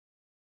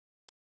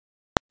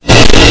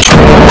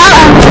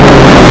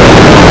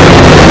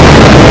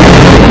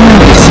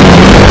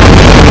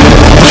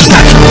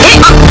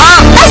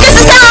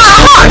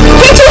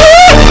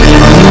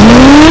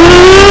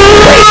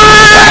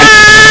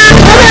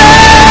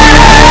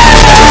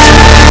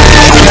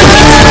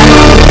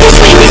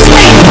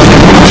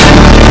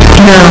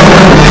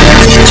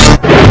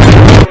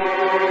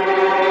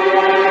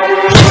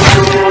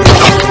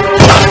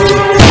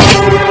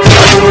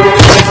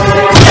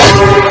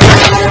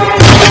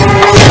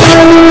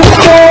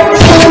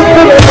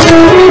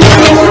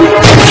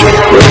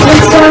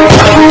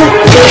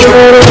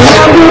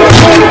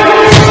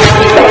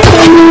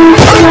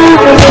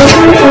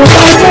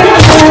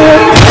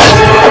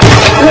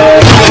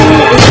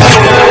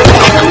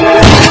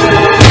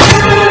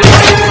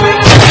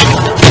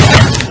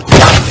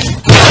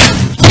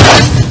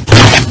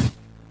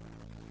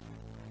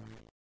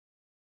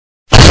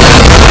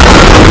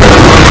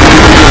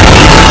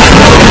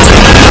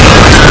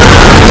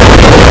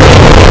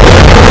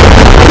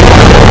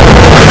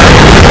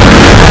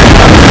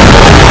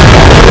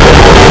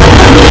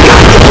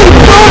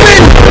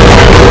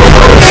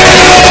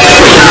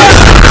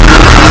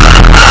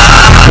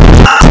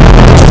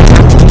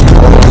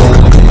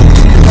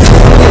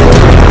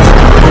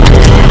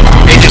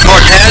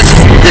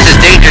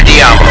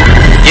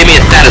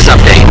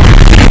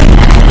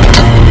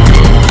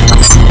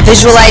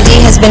Visual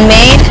ID has been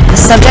made.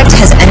 The subject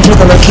has entered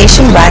the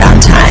location right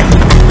on time.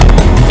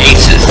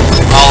 Aces.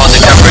 All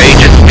undercover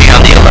agents be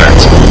on the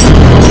alert.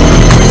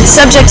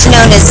 Subject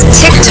known as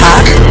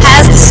TikTok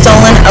has the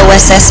stolen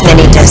OSS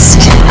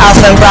mini-disc.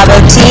 Alpha and Bravo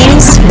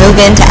teams move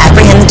in to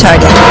apprehend the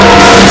target.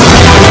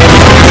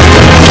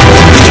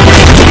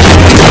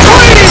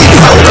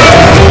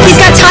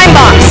 He's got time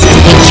bombs.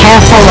 Be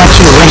careful what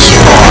you wish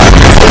for.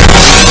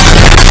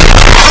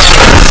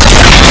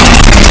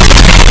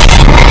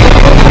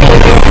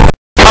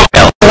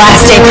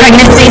 Last day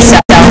pregnancy,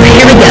 so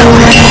here we go.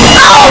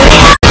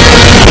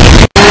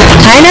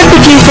 Time up a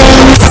few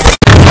things.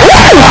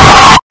 Hold them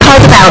out.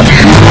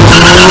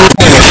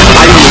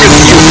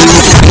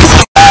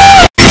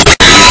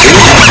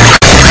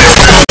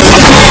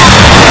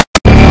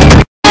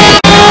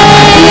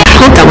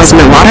 Hope that wasn't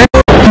the water.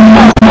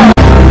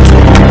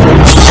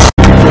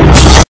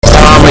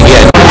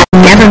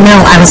 Never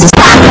know I was a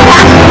spy.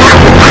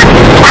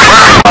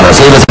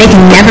 They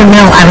can never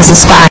know I was a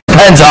spy.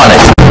 Depends on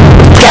it.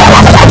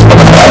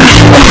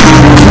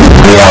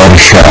 Reality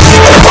show.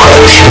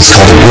 It's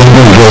called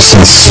Wilbur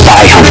Wilson's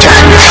Spy Hunter,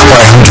 where I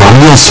hunt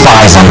real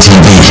spies on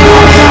TV.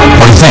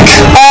 What do you think?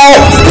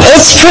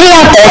 It's pretty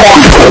out there then.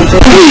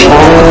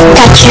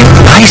 Gotcha.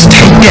 Nice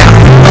take. Yeah.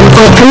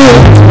 Vote for me.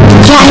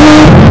 Yeah, I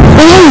mean,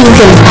 where are you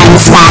gonna find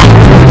the spy?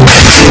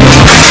 Hey,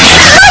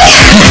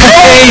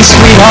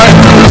 sweetheart.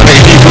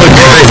 Baby, look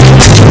good.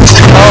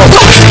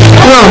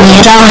 Whoa,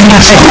 man, darling, I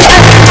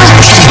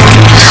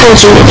told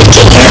you to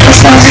get here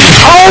before.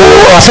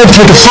 Oh, I said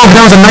take a phone.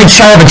 That was a night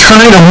shy of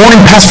eternity, a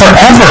morning past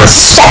forever.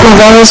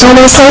 Well, was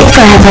always late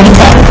for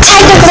everything.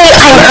 Technically,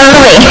 I'm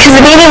early, because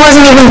the baby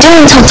wasn't even due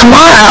until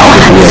tomorrow.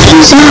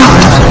 So...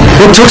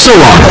 What took so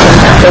long?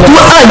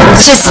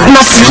 Just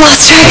must have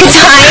lost track of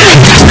time.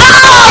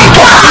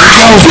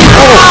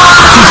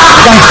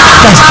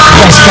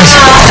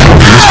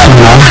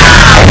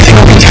 Everything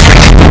will be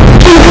different.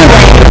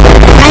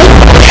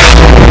 Right?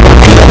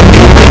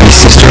 Baby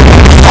sister. 5,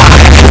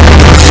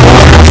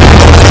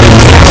 4, 3, 2.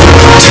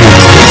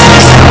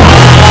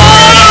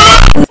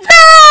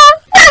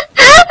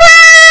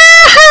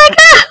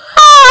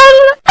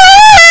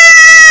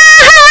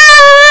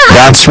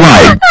 That's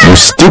right, you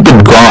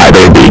stupid guy,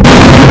 baby.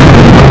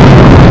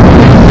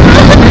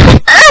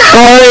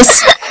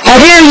 Boris, I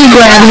hear you,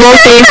 Grand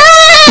Wolfie.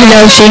 You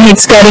know she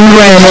hates getting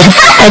grounded,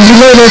 and you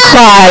made her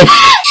cry.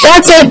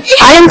 That's it.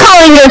 I am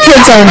calling your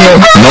kids on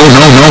you. No,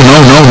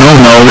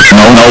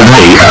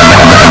 wait.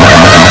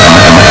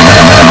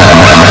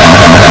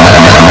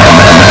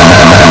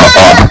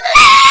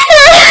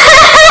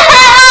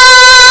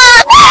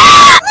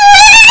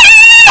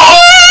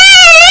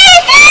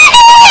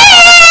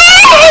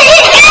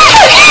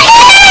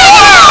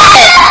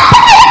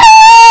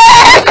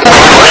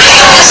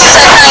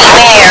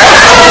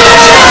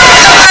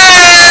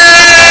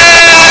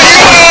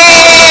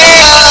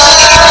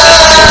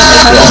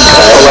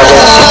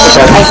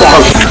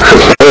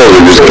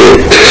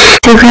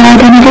 Secret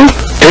identity?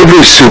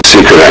 Every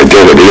secret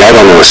identity, I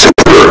don't know a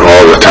secret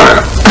all the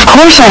time. Of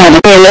course I have.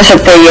 Hey, look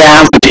at the,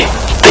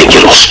 Think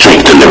it'll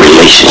strengthen the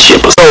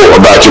relationship. Oh,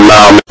 about your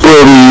mom.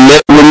 Well,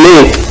 with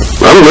me.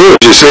 I'm going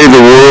to save the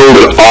world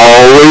and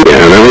always.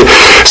 I mean,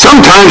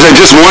 sometimes I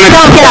just want to...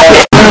 Don't get up.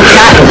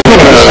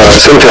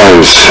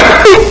 Sometimes...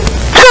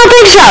 I don't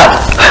think so.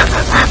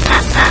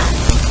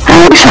 I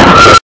don't think so.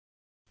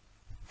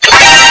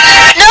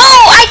 No,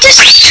 I just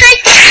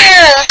tricked you.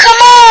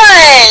 Come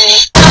on.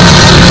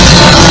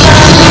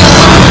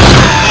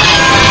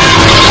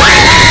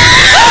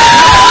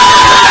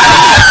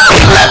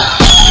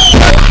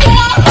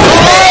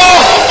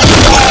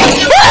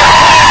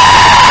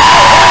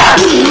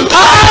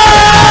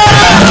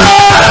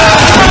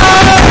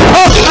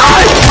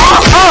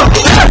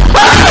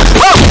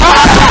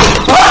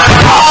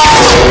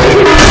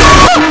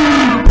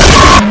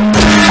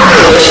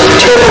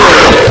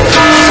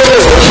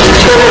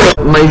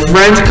 My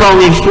friends call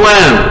me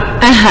Flan.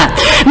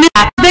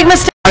 Big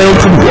mistake.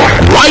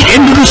 Right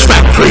into this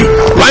factory.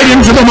 Right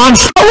into the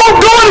monster. I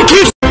won't go in a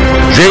kiss.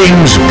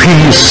 James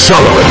P.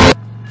 Sullivan.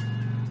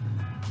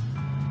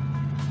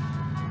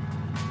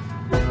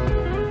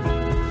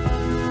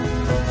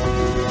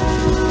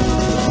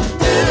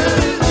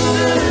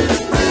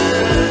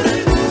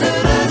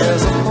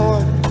 There's a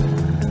port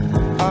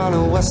on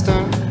a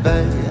western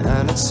bay,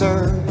 and it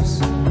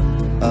serves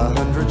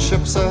 100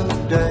 ships a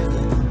day.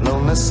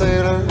 Lonely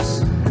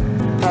sailors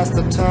pass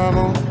the time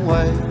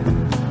away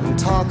and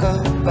talk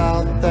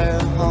about their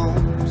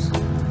homes.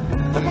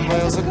 And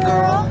there's a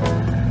girl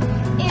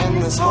in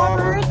this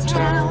harbor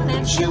town,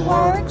 and she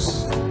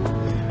works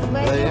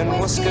laying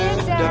whiskey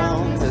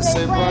down. They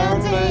say,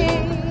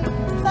 Brandy,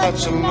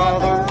 fetch your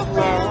mother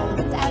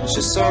around.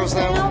 She serves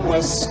them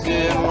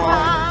whiskey and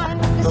wine.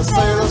 The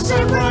sailors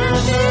say,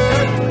 Brandy,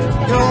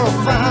 you're a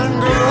fine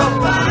girl.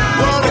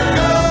 What a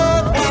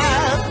good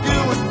wife you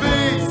would be.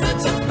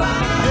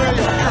 Yeah,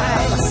 your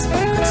eyes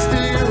could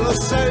steal a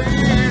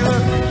sailor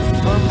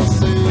from the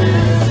sea.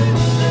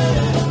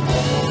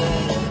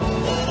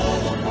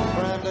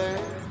 Brandy.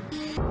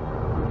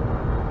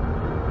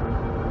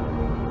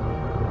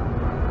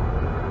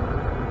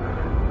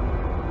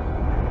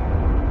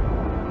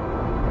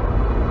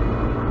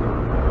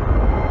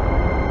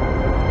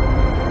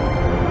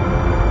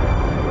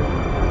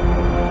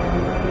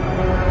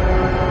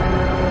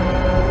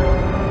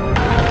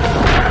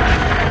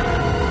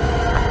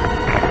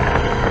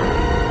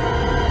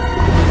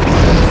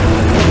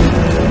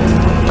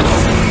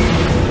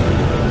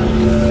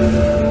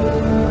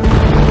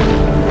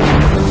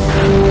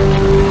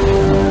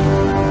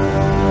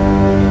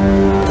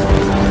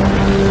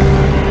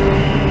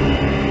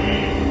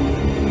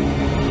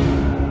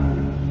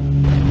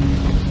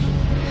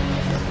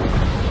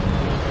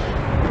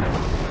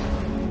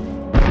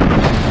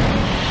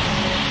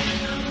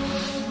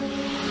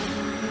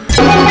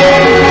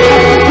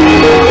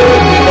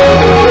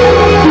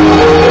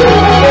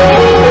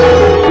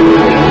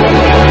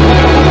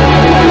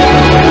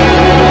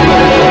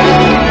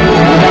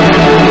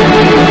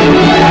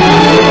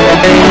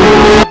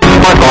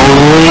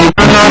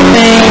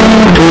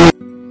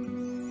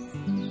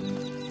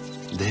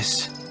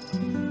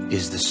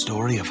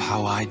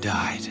 how I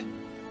died.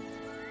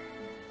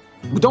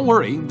 Well, don't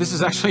worry, this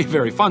is actually a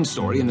very fun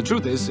story, and the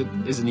truth is, it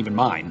isn't even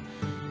mine.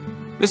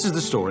 This is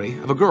the story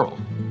of a girl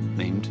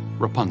named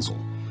Rapunzel.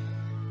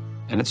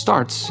 And it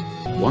starts,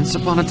 once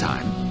upon a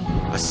time,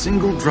 a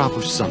single drop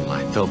of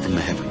sunlight fell from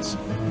the heavens.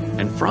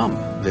 And from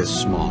this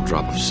small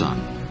drop of sun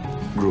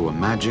grew a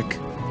magic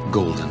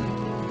golden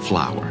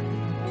flower.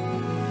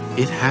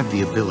 It had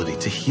the ability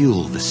to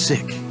heal the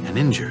sick and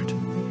injured.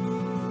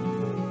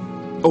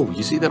 Oh,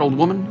 you see that old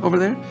woman over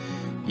there?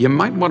 You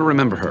might want to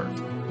remember her.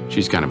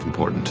 She's kind of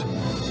important.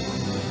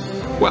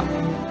 Well,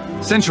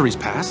 centuries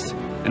passed,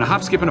 and a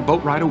hop, skip, and a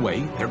boat ride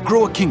away, there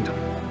grew a kingdom.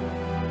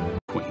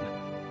 Queen.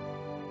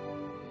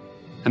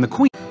 And the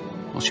queen,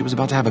 well, she was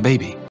about to have a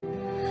baby.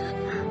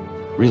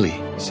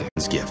 Really,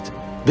 Satan's gift.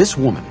 This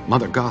woman,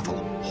 Mother Gothel,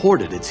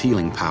 hoarded its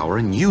healing power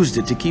and used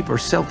it to keep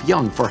herself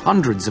young for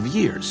hundreds of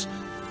years.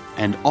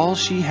 And all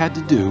she had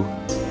to do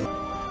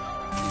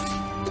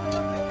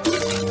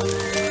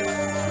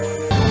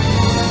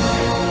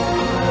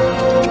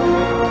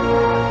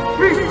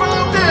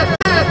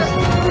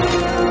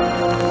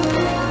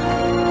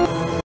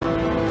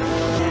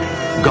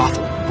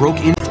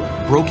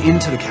broke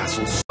into the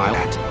castle, style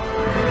at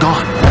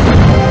gone.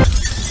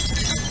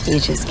 You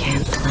just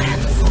can't plan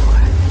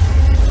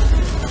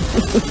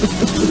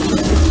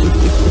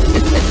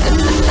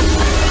for.